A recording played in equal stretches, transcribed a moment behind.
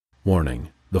Warning,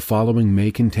 the following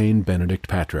may contain Benedict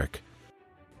Patrick.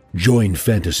 Join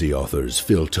fantasy authors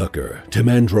Phil Tucker,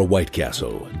 Timandra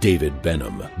Whitecastle, David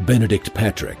Benham, Benedict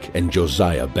Patrick, and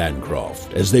Josiah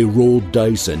Bancroft as they roll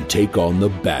dice and take on the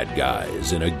bad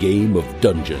guys in a game of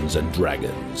Dungeons and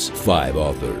Dragons. 5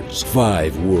 authors,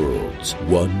 5 worlds,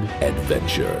 1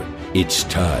 adventure. It's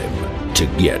time to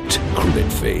get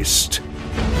crit-faced.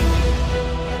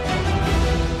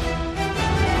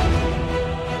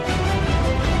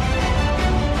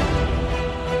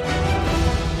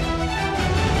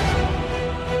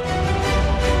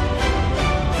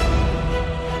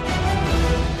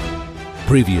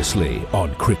 Previously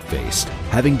on Crit-Faced,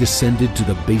 having descended to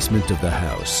the basement of the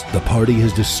house, the party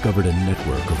has discovered a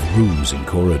network of rooms and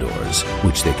corridors,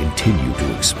 which they continue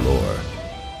to explore.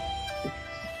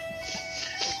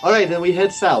 Alright, then we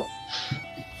head south.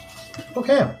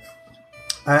 Okay.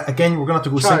 Again, we're going to have to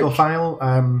go single file.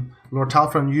 Lord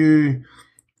Talfrin, you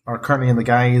are currently in the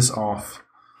guise of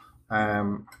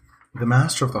the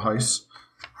master of the house.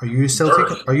 Are you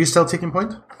still taking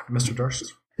point, Mr.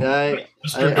 Durst? I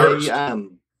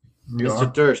am. You Mr. are?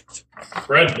 Durst.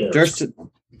 Fred Durst.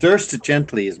 Durst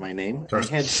Gently is my name.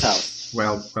 Durst. I head south.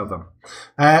 Well done.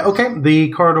 Okay, the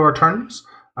corridor turns,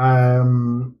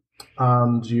 and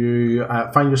you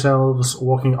find yourselves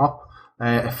walking up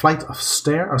a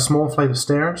small flight of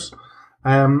stairs.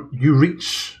 You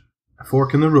reach a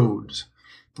fork in the road.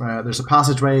 There's a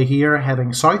passageway here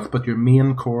heading south, but your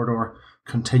main corridor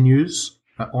continues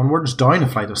onwards down a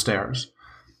flight of stairs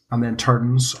and then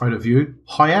turns out of view.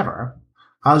 However,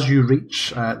 as you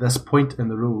reach this point in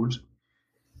the road,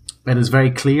 it is very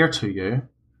clear to you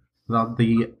that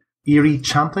the eerie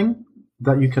chanting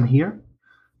that you can hear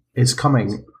is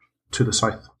coming to the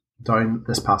south, down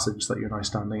this passage that you're now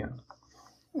standing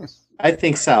in. I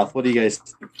think south. What do you guys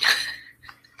think?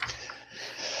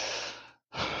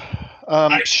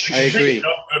 I agree.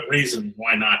 No good reason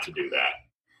why not to do that.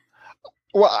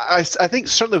 Well, I think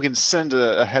certainly we can send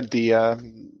ahead of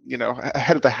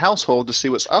the household to see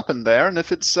what's up in there, and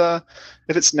if it's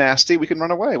nasty, we can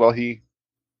run away while he's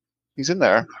in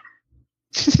there.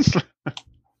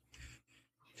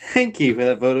 Thank you for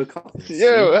that vote of confidence.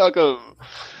 Yeah, welcome.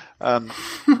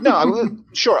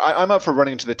 Sure. I'm up for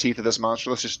running into the teeth of this monster.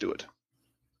 Let's just do it.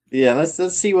 Yeah, let's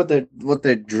see what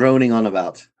they're droning on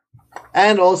about.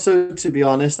 And also, to be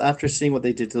honest, after seeing what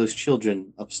they did to those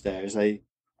children upstairs,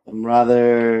 I'm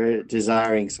rather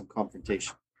desiring some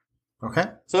confrontation. Okay.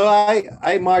 So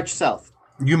I march south.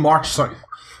 You march south.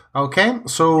 Okay,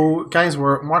 so guys,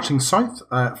 we're marching south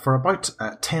for about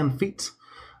 10 feet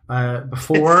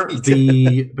before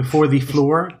the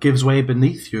floor gives way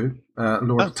beneath you,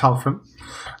 Lord Talfrin,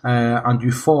 and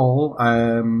you fall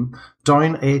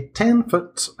down a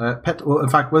 10-foot pit. Well, in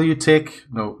fact, will you take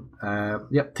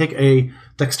a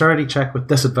dexterity check with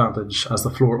disadvantage as the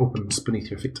floor opens beneath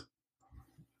your feet?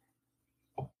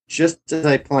 Just as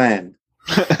I planned.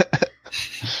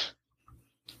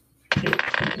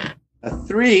 A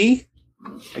 3,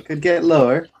 I could get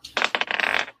lower,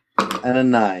 and a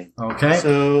 9. Okay.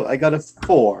 So I got a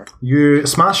 4. You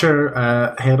smash your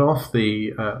head off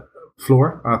the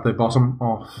floor at the bottom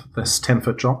of this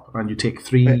 10-foot drop, and you take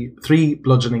three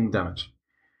bludgeoning damage.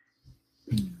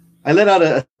 I let out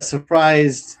a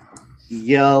surprised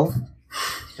yell.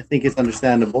 I think it's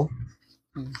understandable.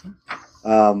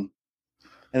 And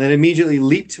then immediately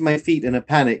leaped to my feet in a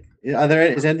panic.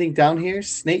 Is anything down here?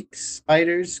 Snakes,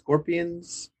 spiders,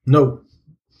 scorpions? No.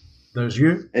 There's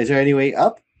you. Is there any way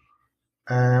up?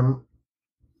 A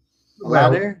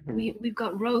ladder? We've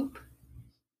got rope.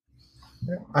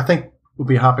 I think we'll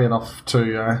be happy enough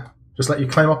to just let you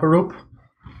climb up a rope.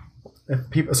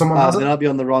 If someone has then it. I'll be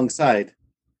on the wrong side.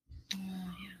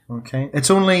 Okay. It's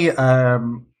only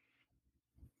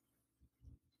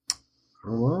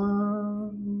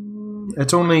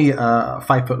it's only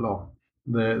 5 foot long,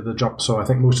 the jump, so I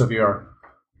think most of you are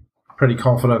pretty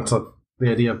confident of the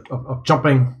idea of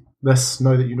jumping this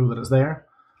now that you know that it's there.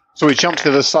 So we jump to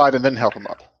the side and then help him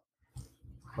up.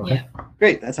 Okay. Yeah.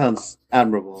 Great, that sounds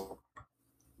admirable.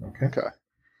 Okay.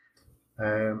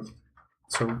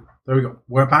 So there we go.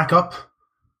 We're back up.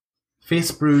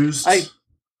 Face bruised.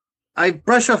 I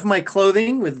brush off my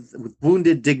clothing with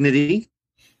wounded dignity,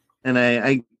 and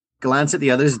I glance at the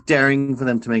others, daring for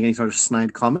them to make any sort of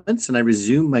snide comments, and I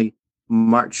resume my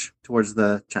march towards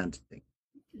the chanting.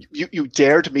 You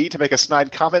dared me to make a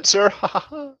snide comment, sir?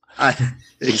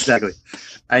 Exactly.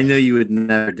 I know you would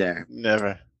never dare.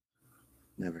 Never.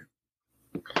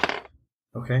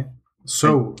 Okay.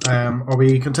 So, are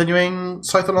we continuing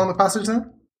south along the passage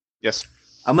then? Yes.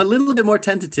 I'm a little bit more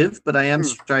tentative, but I am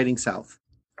striding south.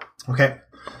 Okay.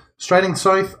 Striding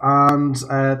south and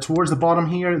towards the bottom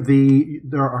here,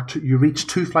 you reach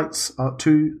two flights of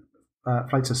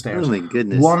stairs. Oh my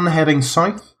goodness! One heading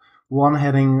south, one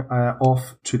heading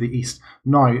off to the east.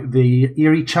 Now, the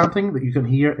eerie chanting that you can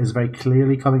hear is very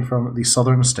clearly coming from the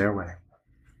southern stairway.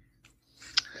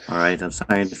 All right, I'm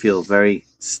starting to feel very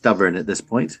stubborn at this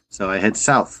point, so I head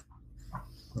south.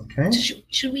 Okay.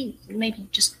 Should we maybe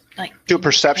just do a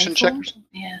perception check?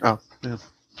 Yeah. Oh, yeah.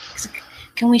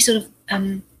 Can we sort of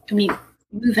can we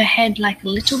move ahead a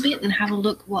little bit and have a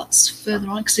look what's further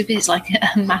on? Because if it's a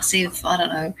massive, I don't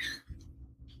know,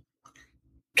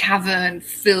 cavern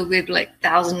filled with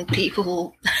 1,000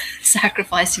 people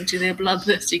sacrificing to their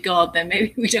bloodthirsty god, then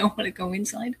maybe we don't want to go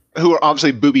inside. Who are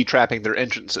obviously booby trapping their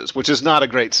entrances, which is not a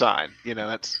great sign.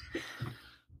 That's.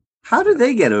 How did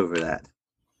they get over that?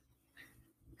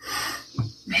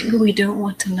 Maybe we don't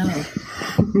want to know.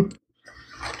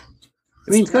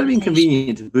 It's got to be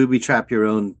inconvenient to booby trap your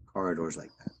own corridors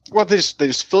like that. Well, they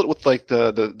just fill it with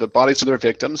the bodies of their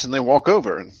victims, and they walk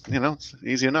over, and it's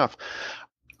easy enough.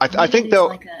 I think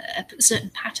though, a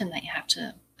certain pattern that you have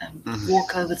to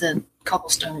walk over the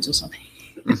cobblestones or something.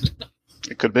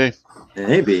 It could be.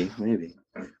 Maybe.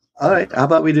 All right. How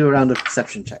about we do a round of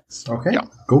perception checks? Okay. Yeah.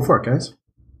 Go for it, guys.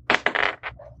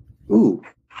 Ooh.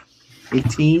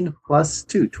 18 plus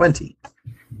 2, 20.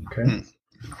 Okay.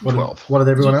 12. What did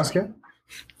everyone else get?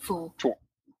 4.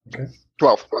 Okay.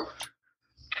 12.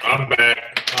 I'm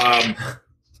back.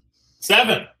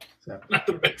 7.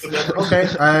 Okay.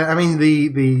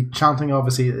 The chanting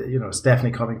obviously, it's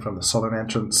definitely coming from the southern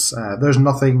entrance. There's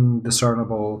nothing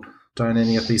discernible down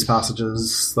any of these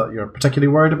passages that you're particularly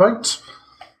worried about.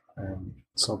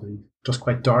 So they're just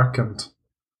quite dark and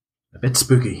a bit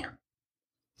spooky.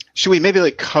 Should we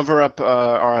maybe cover up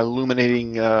our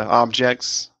illuminating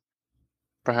objects,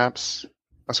 perhaps,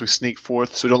 as we sneak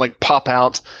forth, so we don't pop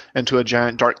out into a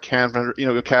giant dark cavern,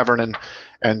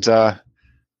 and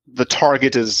the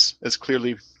target is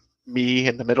clearly me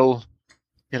in the middle,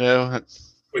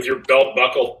 with your belt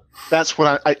buckle. That's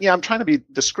what I'm trying to be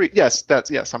discreet. Yes,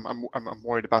 I'm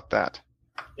worried about that.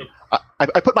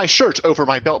 I put my shirt over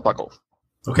my belt buckle.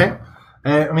 Okay.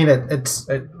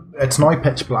 It's now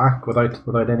pitch black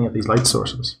without any of these light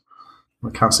sources.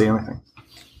 I can't see anything.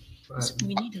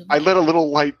 I let a little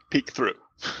light peek through.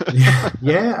 Yeah.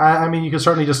 You can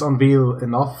certainly just unveil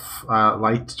enough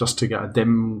light just to get a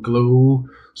dim glow,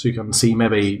 so you can see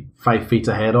maybe 5 feet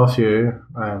ahead of you,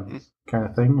 kind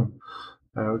of thing.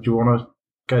 Do you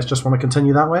guys just want to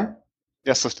continue that way?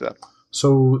 Yes, let's do that.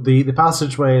 So the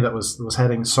passageway that was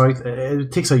heading south,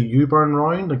 it takes a U-turn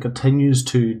round and continues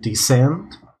to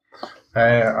descend.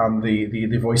 And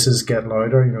the voices get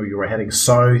louder. You were heading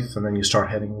south, and then you start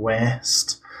heading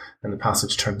west, and the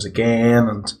passage turns again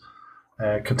and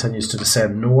continues to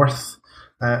descend north.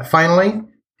 Finally,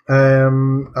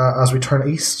 as we turn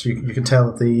east, you can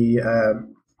tell that the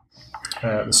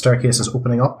staircase is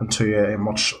opening up into a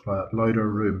much louder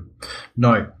room.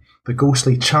 Now, the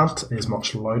ghostly chant is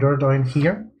much louder down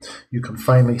here. You can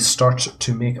finally start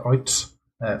to make out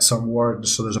some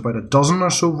words. So there's about a dozen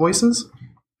or so voices.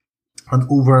 And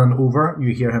over,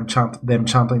 you hear them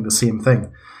chanting the same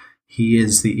thing. He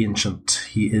is the ancient.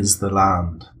 He is the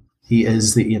land. He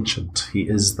is the ancient. He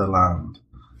is the land.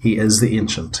 He is the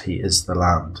ancient. He is the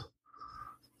land.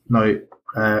 Now,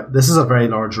 this is a very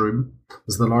large room.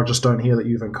 This is the largest down here that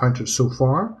you've encountered so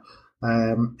far.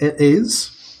 It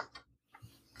is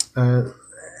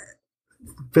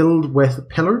filled with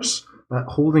pillars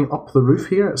holding up the roof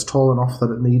here. It's tall enough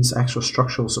that it needs extra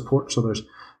structural support. So there's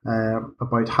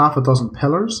about half a dozen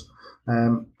pillars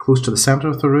close to the centre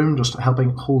of the room, just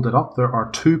helping hold it up. There are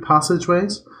 2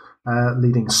 passageways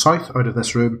leading south out of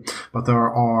this room, but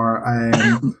there are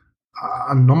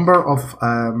a number of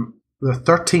there are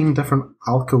 13 different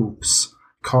alcoves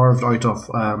carved out of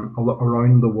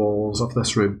around the walls of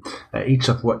this room, each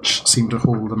of which seem to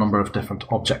hold a number of different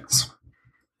objects.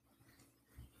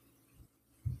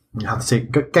 You have to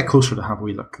get closer to have a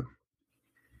wee look.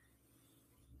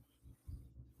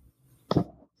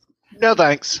 No,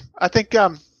 thanks. I think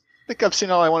I've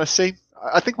seen all I want to see.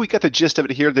 I think we got the gist of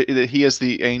it here, that he is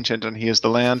the ancient and he is the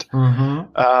land.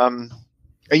 Mm-hmm.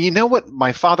 And you know what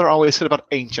my father always said about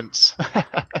ancients?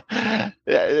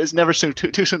 It's never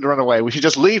too soon to run away. We should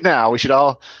just leave now. We should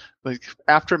all,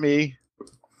 after me.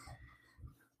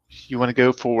 You want to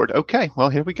go forward. Okay, well,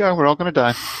 here we go. We're all going to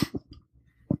die.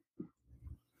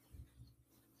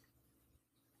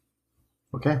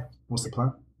 Okay, what's the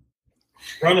plan?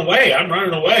 Run away. I'm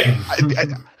running away.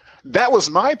 That was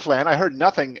my plan. I heard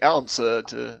nothing else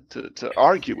to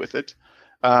argue with it.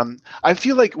 I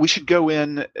feel like we should go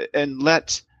in and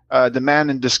let the man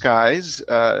in disguise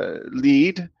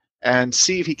lead, and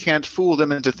see if he can't fool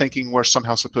them into thinking we're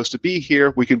somehow supposed to be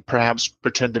here. We could perhaps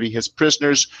pretend to be his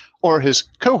prisoners or his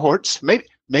cohorts.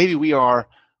 Maybe we are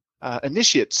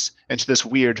initiates into this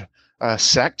weird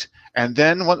sect. And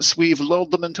then once we've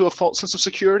lulled them into a false sense of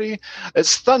security,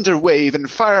 it's thunder wave and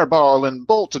fireball and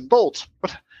bolt and bolt.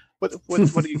 What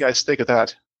do you guys think of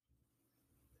that?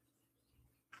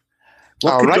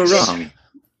 What could go wrong?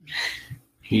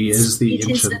 He is the It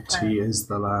is ancient. He is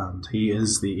the land. He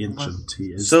is the ancient. He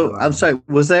is. So the land. I'm sorry.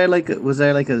 Was there like a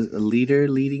leader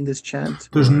leading this chant?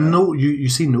 There's Or, no. You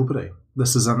see nobody.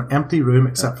 This is an empty room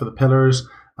except for the pillars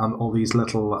and all these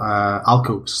little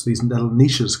alcoves, these little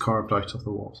niches carved out of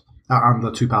the walls, and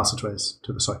the two passageways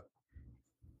to the south.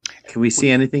 Can we see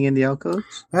anything in the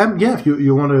alcoves? Yeah, if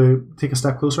you want to take a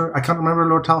step closer. I can't remember,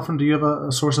 Lord Talfrin, do you have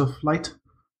a source of light?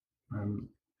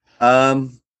 No.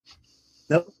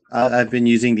 I've been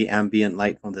using the ambient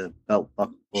light from the belt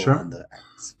buckle Sure. and the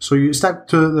axe. So you step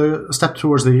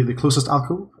towards the closest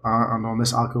alcove, and on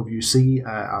this alcove you see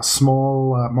a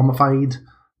small mummified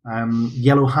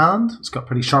yellow hand. It's got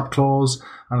pretty sharp claws,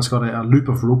 and it's got a loop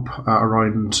of rope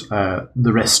around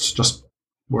the wrist, just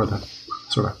where the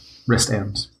sort of wrist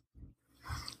ends.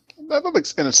 That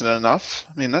looks innocent enough.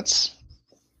 I mean, that's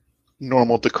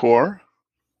normal decor.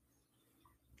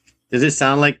 Does it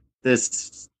sound like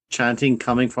this chanting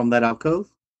coming from that alcove?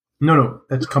 No,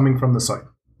 it's coming from the south.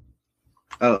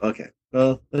 Oh, okay.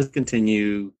 Well, let's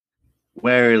continue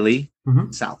warily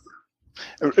south.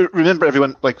 Remember,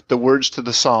 everyone, like the words to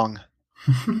the song.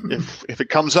 if it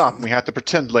comes up, we have to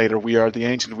pretend later we are the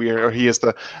ancient. Or he is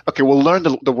the. Okay, we'll learn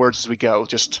the words as we go.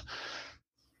 Just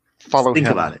follow Think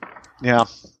him. about it. Yeah.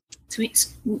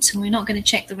 So we're not going to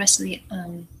check the rest of the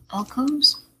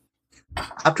alcoves?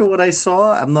 After what I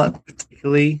saw, I'm not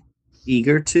particularly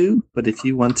eager to, but if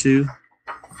you want to,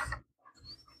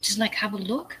 Just like have a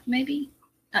look, maybe?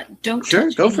 Don't Sure,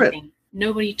 touch go for it. anything.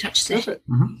 Nobody touches go it. for it.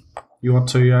 You want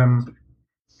to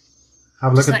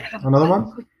have a look Just at have another a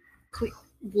one? Quick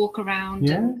walk around.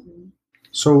 Yeah. And,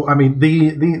 So, I mean,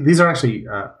 these are actually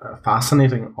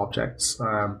fascinating objects.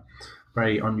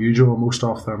 Very unusual. Most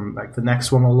of them, like the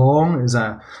next one along, is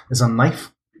a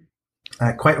knife,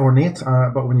 quite ornate.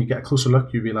 But when you get a closer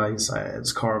look, you realise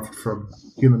it's carved from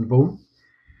human bone.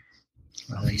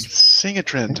 Sing a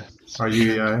trend. Are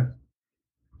you?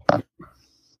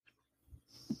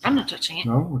 I'm not touching it.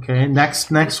 No. Okay. Next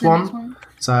The next one.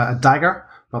 It's a dagger,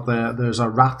 but there's a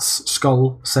rat's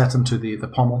skull set into the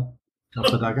pommel of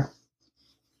the dagger.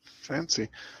 Fancy.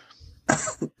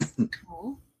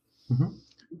 Cool.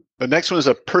 The next one is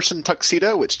a person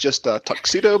tuxedo. It's just a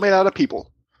tuxedo made out of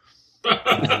people.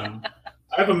 I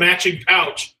have a matching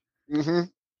pouch. Mm-hmm.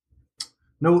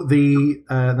 No, the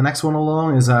next one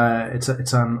along is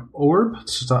it's an orb.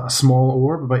 It's just a small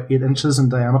orb, about 8 inches in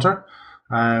diameter.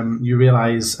 You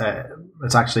realise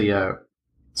it's actually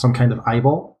some kind of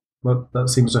eyeball that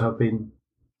seems to have been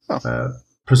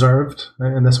preserved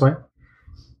in this way.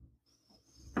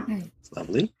 It's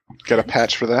lovely. Got a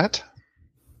patch for that.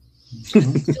 Still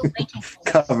making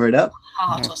Cover it up.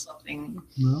 heart or something.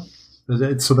 No.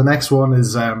 So the next one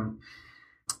is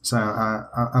it's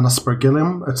an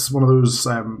aspergillum. It's one of those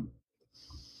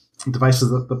devices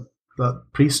that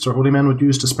priests or holy men would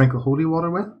use to sprinkle holy water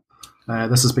with.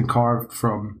 This has been carved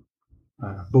from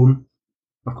bone,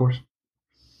 of course.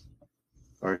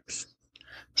 Of course.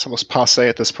 It's almost passe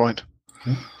at this point.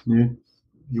 Okay.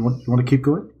 You want to keep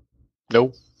going?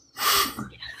 No.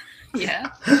 Yeah.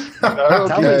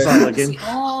 Talbot's not looking. See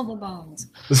all the bones.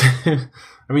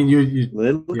 I mean, you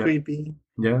Little Yeah. creepy.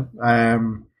 yeah. I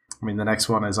mean, the next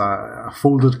one is a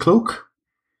folded cloak.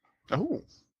 Oh.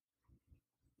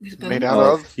 With Made bones. out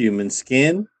Of of? human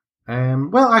skin.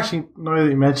 Well, actually, now that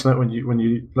you mention it, when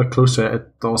you look close to it,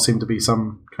 it does seem to be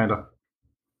some kind of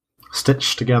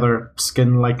stitched together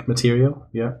skin-like material.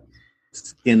 Yeah,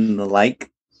 Skin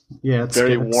like. yeah. It's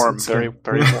Very skin- it's- warm. it's Very, skin.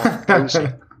 very warm. Cozy.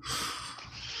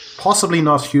 Possibly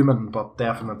not human, but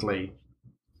definitely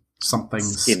something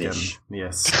Skinish. skin. Yeah,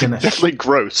 skinish. Definitely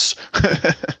gross.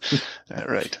 All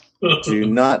right. Do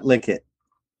not lick it.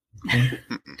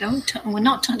 We're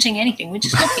not touching anything. We're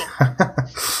just looking.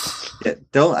 Yeah,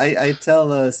 don't. I tell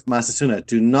Master Suna,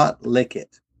 do not lick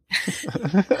it.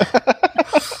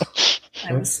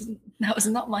 That was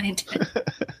not my intent.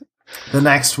 The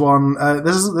next one,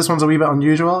 this one's a wee bit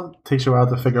unusual. It takes you a while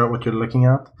to figure out what you're looking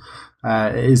at.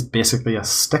 It is basically a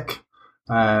stick,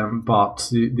 but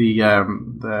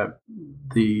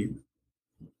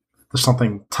there's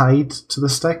something tied to the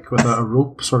stick with a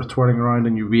rope sort of twirling around,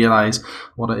 and you realise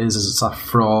what it is it's a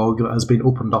frog that has been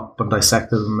opened up and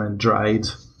dissected and then dried,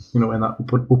 in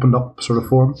that opened up sort of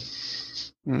form.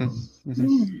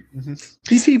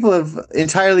 These people have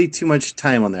entirely too much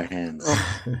time on their hands.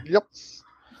 Yep.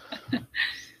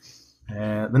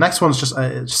 The next one's just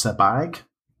a bag.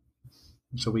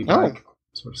 It's a wee bag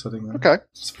sort of sitting there. Okay.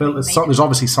 There's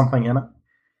obviously something in it.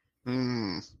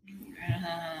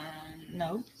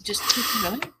 No, just keep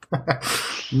going.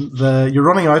 You're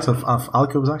running out of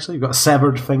alcoves, actually. You've got a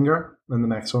severed finger in the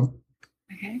next one.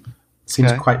 Okay.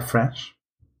 Seems quite fresh.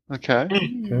 Okay.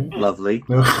 Lovely.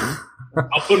 No.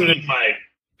 I'll put it in my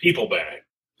people bag.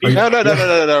 No.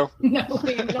 No,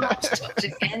 we're not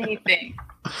touching anything.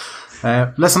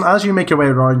 Listen, as you make your way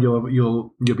around,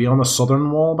 you'll be on the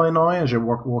southern wall by now. As you're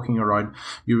walking around,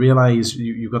 you realise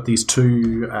you've got these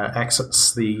two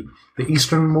exits. The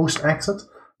easternmost exit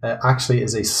actually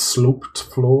is a sloped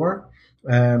floor.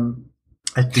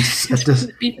 It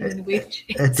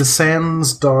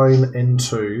descends down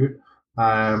into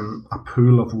a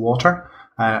pool of water,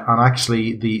 and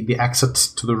actually the exit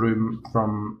to the room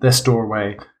from this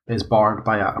doorway is barred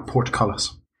by a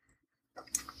portcullis.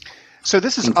 So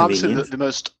this is obviously the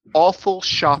most awful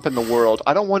shop in the world.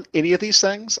 I don't want any of these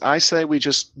things. I say we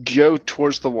just go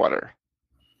towards the water.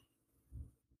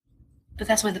 But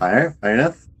that's where the Fair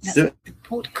enough. the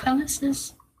portcullis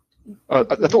is. I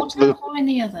thought One in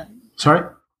the other. Sorry.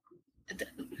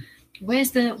 Where's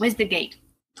the gate?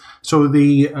 So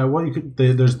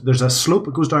there's a slope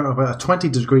that goes down at about a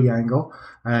 20-degree angle,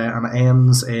 and it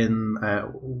ends in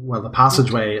the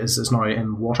passageway is now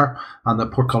in water, and the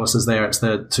portcullis is there. It's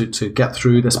to get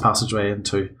through this passageway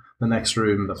into the next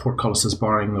room. The portcullis is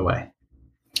barring the way.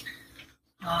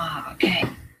 Ah, okay.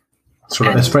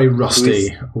 It's very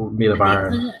rusty, made of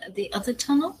iron. The other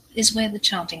tunnel is where the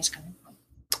chanting's coming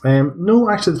from. No,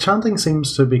 actually, the chanting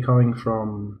seems to be coming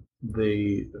from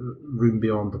the room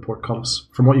beyond the portcullis.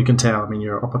 From what you can tell, I mean,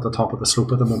 you're up at the top of the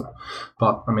slope at the moment,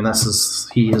 but I mean,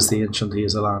 he is the ancient, he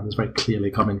is the land. It's very clearly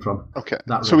coming from. Okay,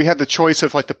 that so room. we have the choice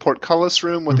of like the portcullis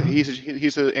room with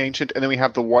he's the ancient, and then we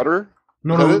have the water.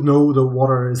 No, the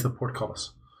water is the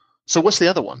portcullis. So what's the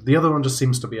other one? The other one just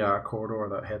seems to be a corridor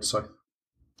that heads south.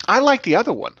 I like the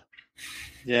other one.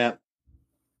 Yeah.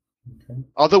 Okay.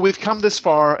 Although we've come this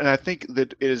far, and I think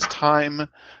that it is time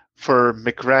for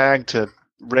McRag to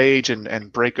rage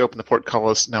and break open the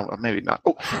portcullis. No, maybe not.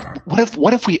 Oh,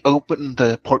 what if we open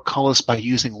the portcullis by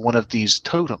using one of these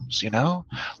totems? You know,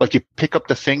 like you pick up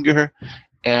the finger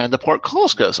and the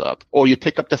portcullis goes up, or you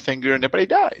pick up the finger and everybody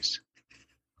dies.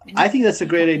 I think that's a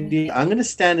great idea. I'm going to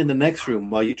stand in the next room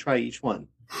while you try each one.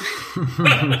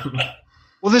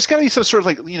 Well, there's got to be some sort of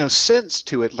like, sense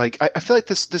to it. Like I feel like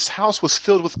this house was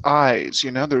filled with eyes.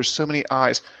 There's so many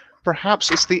eyes. Perhaps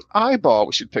it's the eyeball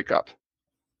we should pick up.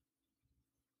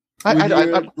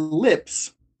 Your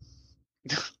lips.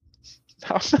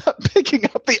 I'm not picking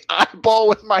up the eyeball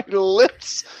with my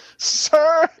lips,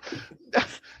 sir.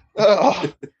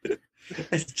 Oh.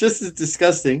 It's just as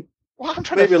disgusting. Well, I'm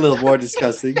trying Maybe a little more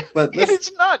disgusting, but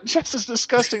it's not just as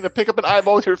disgusting to pick up an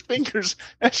eyeball with your fingers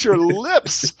as your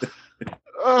lips.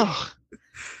 Oh,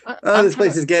 this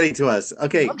place is getting to us.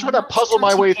 Okay, I'm trying to puzzle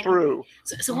my way through.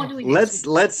 So what do we do?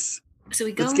 let's So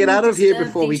we go get out of here disturb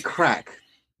before we these- crack.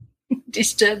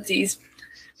 disturb these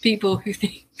people who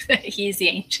think that he is the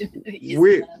ancient.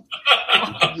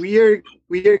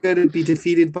 We are going to be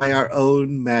defeated by our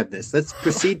own madness. Let's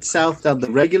proceed south down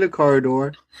the regular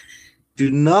corridor.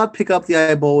 Do not pick up the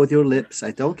eyeball with your lips.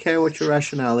 I don't care what your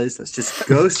rationale is. Let's just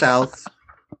go south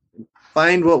and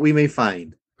find what we may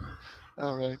find.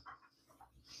 All right.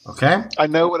 Okay. I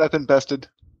know what I've invested.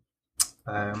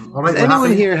 All right. Does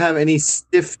anyone here have any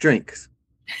stiff drinks?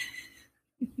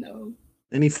 No.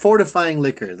 Any fortifying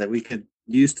liquor that we could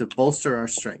use to bolster our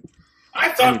strength? I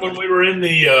thought when we were in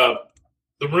the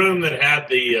room that had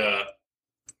the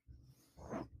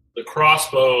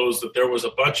crossbows that there was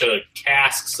a bunch of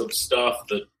casks of stuff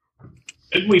that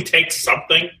didn't we take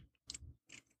something?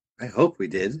 I hope we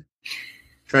did.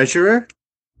 Treasurer?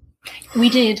 We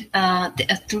did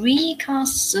 3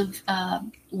 casks of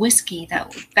whiskey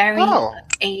that were very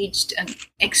aged and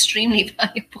extremely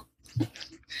valuable.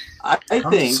 I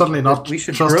think suddenly not we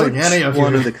should trusting broach any of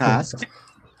one you. of the casks.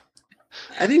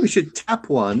 I think we should tap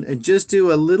one and just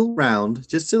do a little round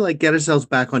just to like get ourselves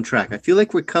back on track. I feel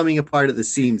like we're coming apart at the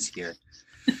seams here.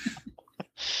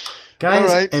 Guys,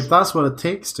 All right. if that's what it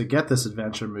takes to get this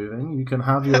adventure moving, you can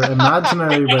have your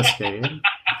imaginary whiskey.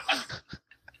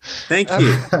 Thank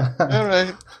you. All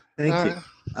right. Thank you.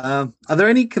 Are there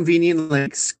any convenient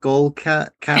like skull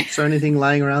caps or anything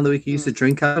lying around that we can use to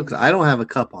drink out of? Because I don't have a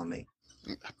cup on me.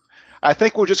 I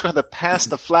think we're just going to pass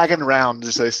the flagon round,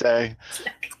 as they say.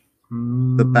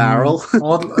 The barrel.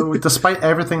 Despite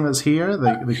everything that's here,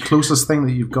 the closest thing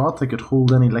that you've got that could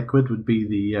hold any liquid would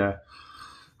be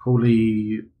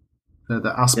holy, the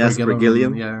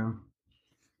aspergillum. Yeah.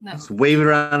 No. Just wave it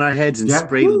around our heads and Yeah.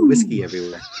 spray Woo. whiskey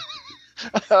everywhere.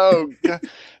 Oh, God.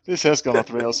 This has gone off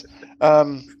the rails.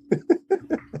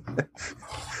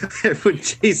 Everyone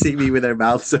chasing me with their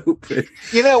mouths open.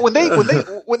 You know,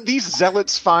 when these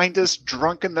zealots find us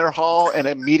drunk in their hall and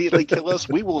immediately kill us,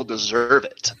 we will deserve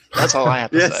it. That's all I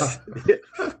have to say.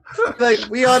 Yes. Like,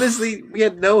 we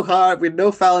had no heart, we had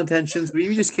no foul intentions.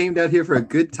 We just came down here for a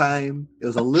good time. It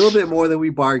was a little bit more than we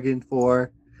bargained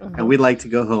for, and we'd like to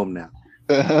go home now.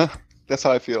 That's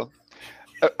how I feel.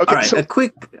 Okay, All right, so, a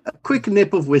quick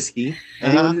nip of whiskey.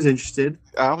 Anyone who's interested.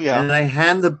 oh yeah, And I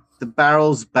hand the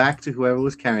barrels back to whoever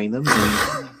was carrying them.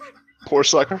 poor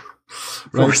sucker.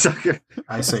 Poor sucker.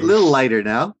 I It's see. a little lighter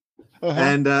now. Uh-huh.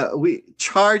 And we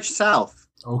charge south.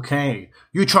 Okay,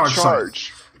 you charge.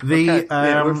 Charge. The Okay.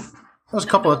 Yeah, there's a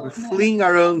couple we're of fleeing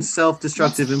our own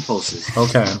self-destructive impulses.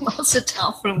 okay. Master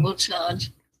Talfrin will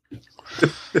charge.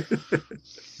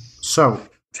 So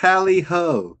Tally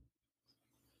ho.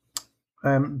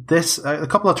 this a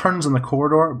couple of turns in the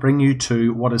corridor bring you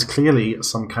to what is clearly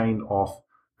some kind of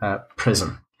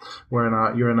prison.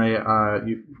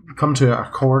 You come to a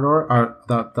corridor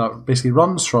that basically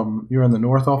runs from, you're in the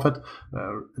north of it.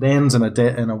 It ends in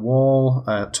a wall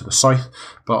to the south,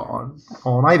 but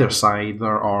on either side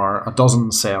there are a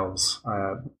dozen cells.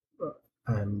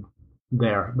 And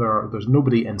there's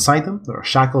nobody inside them. There are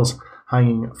shackles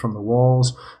hanging from the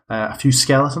walls, a few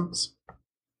skeletons,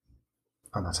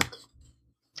 and that's it.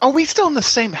 Are we still in the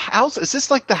same house? Is this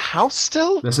like the house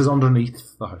still? This is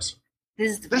underneath the house.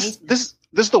 This is the This basement.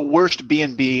 this is the worst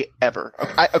B&B ever.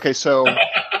 Okay, so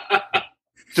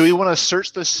do we want to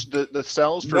search the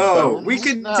cells for No, bones? we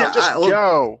can- No, just well,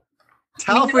 go.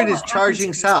 Talfred is what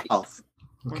charging happens to these south.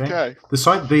 Okay. Okay. The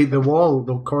side, the wall,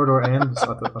 the corridor ends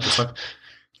at the side.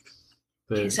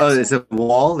 Is Oh, there's a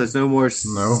wall. There's no more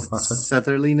No, that's it.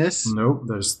 southerliness. No,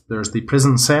 there's the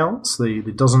prison cells, the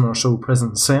dozen or so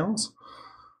prison cells.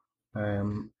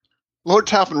 Lord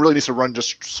Talfin really needs to run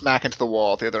just smack into the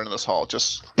wall at the other end of this hall.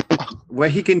 Just Where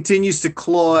he continues to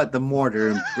claw at the mortar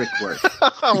and brickwork,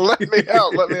 let me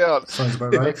out. Let me out. Sounds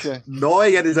about right. Okay.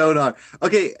 gnawing at his own arm.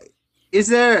 Okay, is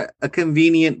there a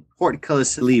convenient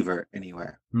portcullis lever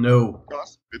anywhere? No.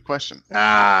 Good question.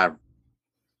 Ah,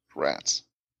 Rats.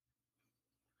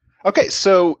 Okay,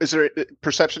 so is there a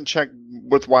perception check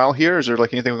worthwhile here? Is there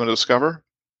like anything we're going to discover?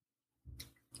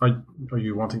 Are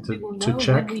you wanting We will to know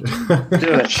check? when we do.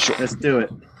 do it. Let's do it.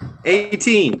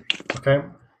 18. Okay.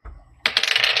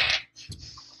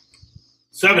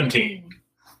 17.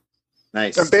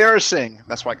 Nice. Embarrassing.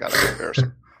 That's why I got it.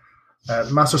 Embarrassing.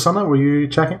 Master Sana, were you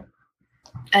checking?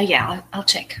 Yeah, I'll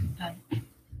check.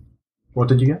 What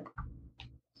did you get?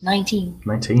 19.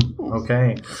 19.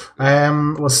 Okay.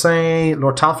 We'll say,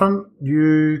 Lord Talfrin,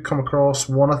 you come across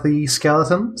one of the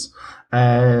skeletons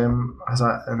in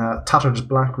a tattered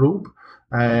black robe,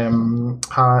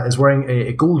 is wearing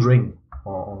a gold ring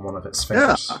on one of its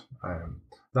fingers.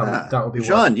 That will be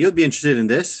Sean, you'd be interested in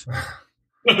this.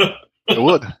 It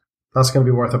would. that's going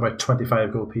to be worth about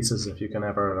 25 gold pieces if you can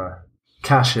ever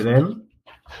cash it in.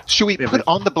 Should we put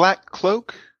on the black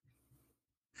cloak?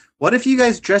 What if you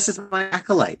guys dress as my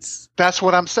acolytes? That's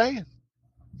what I'm saying.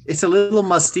 It's a little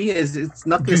musty. It's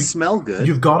not going to smell good.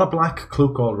 You've got a black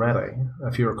cloak already.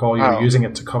 If you recall, you were Oh. using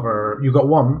it to cover. You got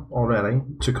one already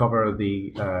to cover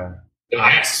the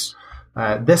Nice.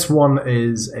 This one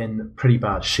is in pretty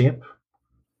bad shape,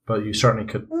 but you certainly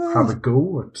could have a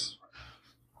go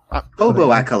at.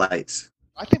 Bobo acolytes.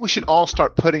 I think we should all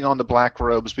start putting on the black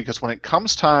robes because when it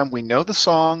comes time, we know the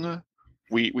song.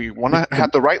 We want to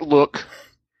have the right look.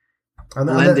 And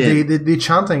Blend the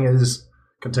chanting is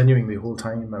continuing the whole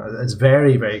time. It's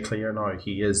very, very clear now.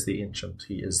 He is the ancient.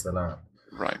 He is the land.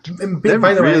 Right. And They're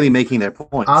by the really way, making their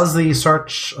points. as the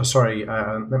search,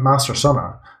 the Master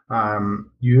Summer,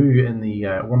 you in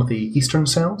the one of the eastern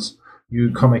cells,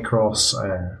 you come across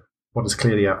what is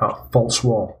clearly a false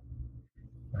wall.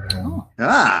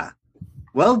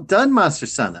 Well done, Master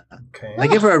Sana. Okay. I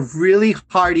give her a really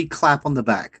hearty clap on the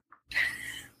back.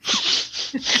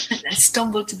 I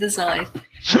stumbled to the side.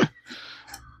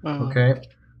 Okay.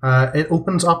 It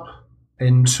opens up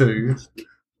into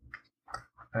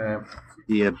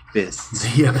The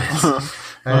abyss. the abyss.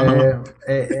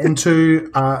 Into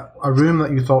a room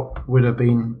that you thought would have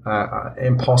been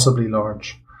impossibly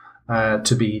large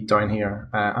to be down here.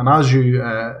 And as you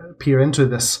peer into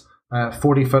this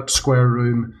 40-foot square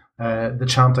room, the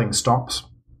chanting stops.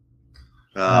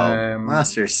 Oh,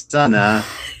 Master Sana.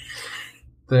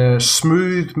 the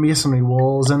smooth masonry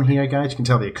walls in here, guys. You can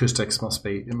tell the acoustics must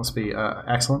be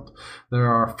excellent. There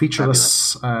are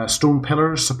featureless stone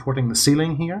pillars supporting the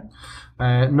ceiling here.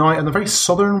 Now, on the very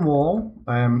southern wall,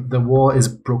 the wall is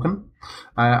broken,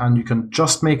 and you can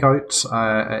just make out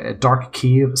a dark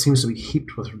cave. It seems to be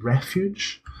heaped with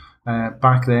refuge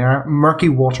back there. Murky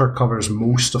water covers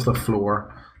most of the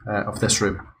floor of this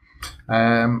room.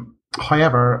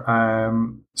 However,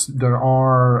 there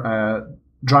are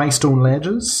dry stone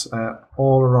ledges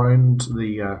all around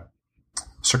the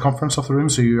circumference of the room.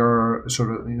 So your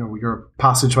your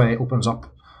passageway opens up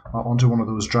onto one of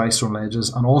those dry stone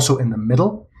ledges, and also in the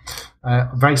middle,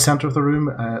 very center of the room,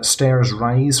 stairs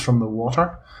rise from the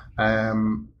water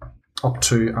up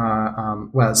to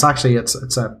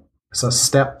it's a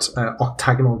stepped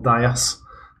octagonal dais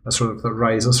that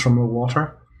rises from the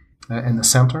water in the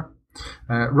center.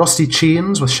 Rusty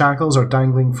chains with shackles are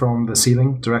dangling from the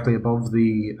ceiling directly above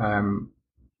the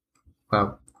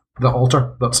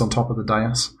altar that's on top of the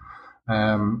dais.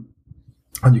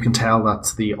 And you can tell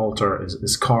that the altar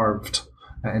is carved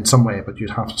in some way, but you'd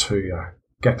have to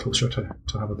get closer to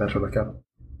have a better look at it.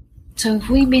 So have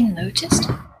we been noticed?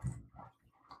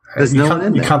 There's no one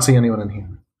in there. You can't see anyone in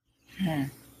here.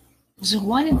 So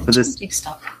why did the chanting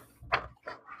stop?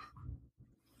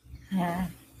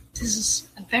 This is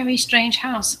a very strange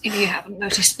house, if you haven't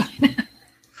noticed by now.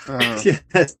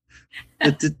 Yes.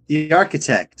 The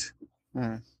architect.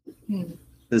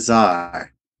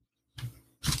 Bizarre.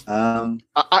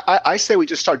 I say we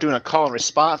just start doing a call and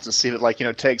response and see if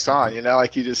it takes on. You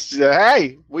just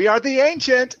hey, we are the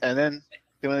ancient, and then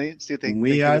see if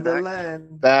we are the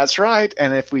land. That's right.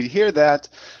 And if we hear that,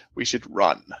 we should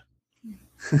run.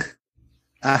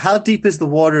 How deep is the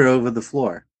water over the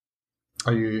floor?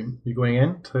 Are you going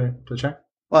in to check?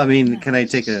 Well, I mean, can I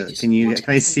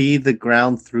see the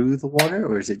ground through the water,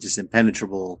 or is it just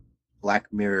impenetrable,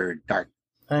 black mirror, dark?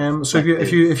 So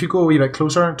if you go a wee bit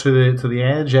closer to the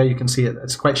edge, you can see it.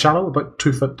 It's quite shallow, about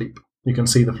 2 foot deep. You can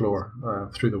see the floor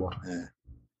through the water. Yeah.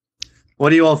 What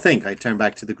do you all think? I turn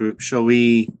back to the group. Shall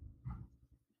we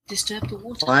disturb the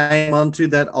water? Climb onto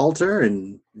that altar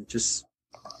and just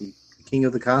be king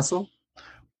of the castle?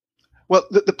 Well,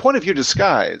 the point of your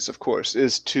disguise, of course,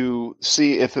 is to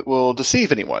see if it will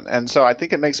deceive anyone. And so I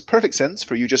think it makes perfect sense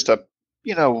for you just to,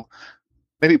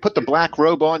 maybe put the black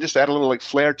robe on, just add a little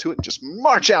flair to it, and just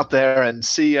march out there and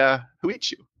see who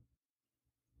eats you.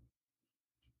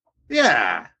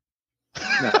 Yeah.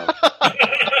 No.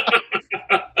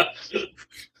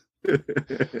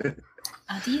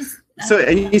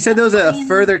 And you said there was a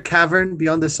further cavern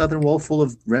beyond the southern wall full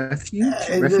of refugees?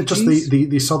 Just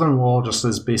the southern wall just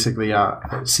is basically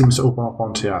it seems to open up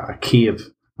onto a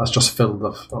cave that's just filled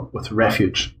with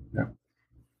refuge. Yeah.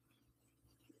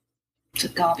 It's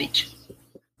garbage.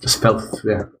 Just filth,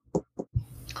 yeah.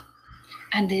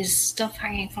 And there's stuff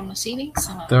hanging from the ceilings?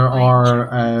 There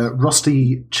are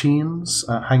rusty chains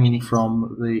hanging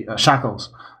from the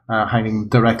shackles hanging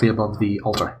directly above the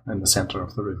altar in the center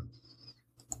of the room.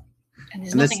 And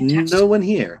there's no one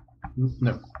here?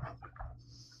 No.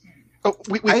 Oh,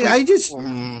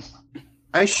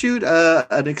 I shoot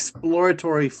an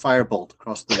exploratory firebolt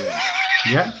across the room.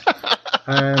 Yeah.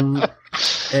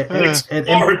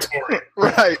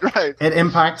 Right. It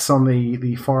impacts on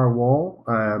the far wall,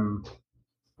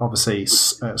 obviously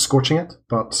scorching it,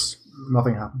 but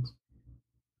nothing happens.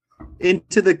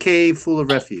 Into the cave full of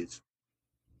refuse.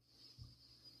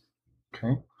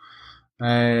 Okay.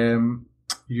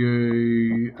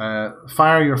 You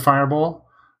fire your fireball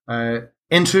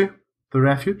into the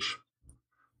refuge,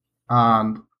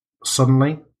 and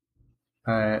suddenly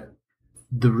the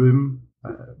room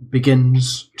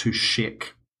begins to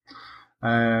shake.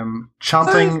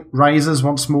 Chanting rises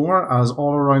once more as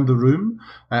all around the room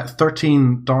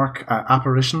 13 dark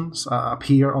apparitions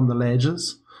appear on the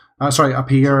ledges.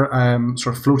 Appear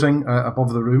sort of floating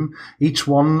above the room. Each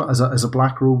one is a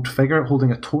black-robed figure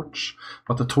holding a torch,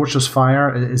 but the torch's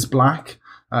fire is black,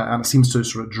 and it seems to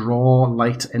sort of draw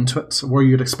light into it. Where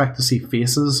you'd expect to see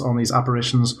faces on these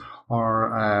apparitions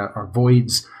are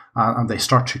voids, and they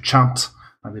start to chant,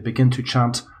 and they begin to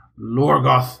chant,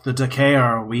 "Lorgoth the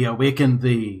Decayer, we awaken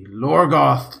thee!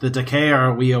 Lorgoth the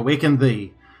Decayer, we awaken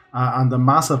thee!" And the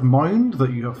massive mound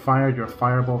that you have fired your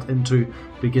firebolt into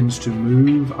begins to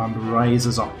move and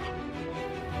rises up.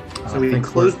 So we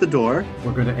close the door.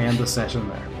 We're going to end the session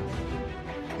there.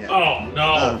 Yeah. Oh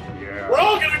no! We're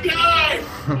all gonna die!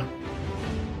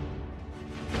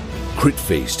 Crit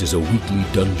Faced is a weekly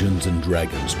Dungeons &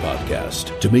 Dragons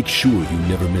podcast. To make sure you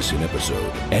never miss an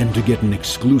episode, and to get an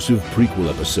exclusive prequel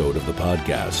episode of the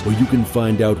podcast where you can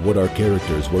find out what our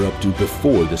characters were up to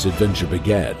before this adventure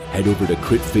began, head over to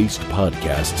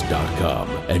critfacedpodcasts.com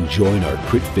and join our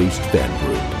Crit Faced fan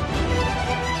group.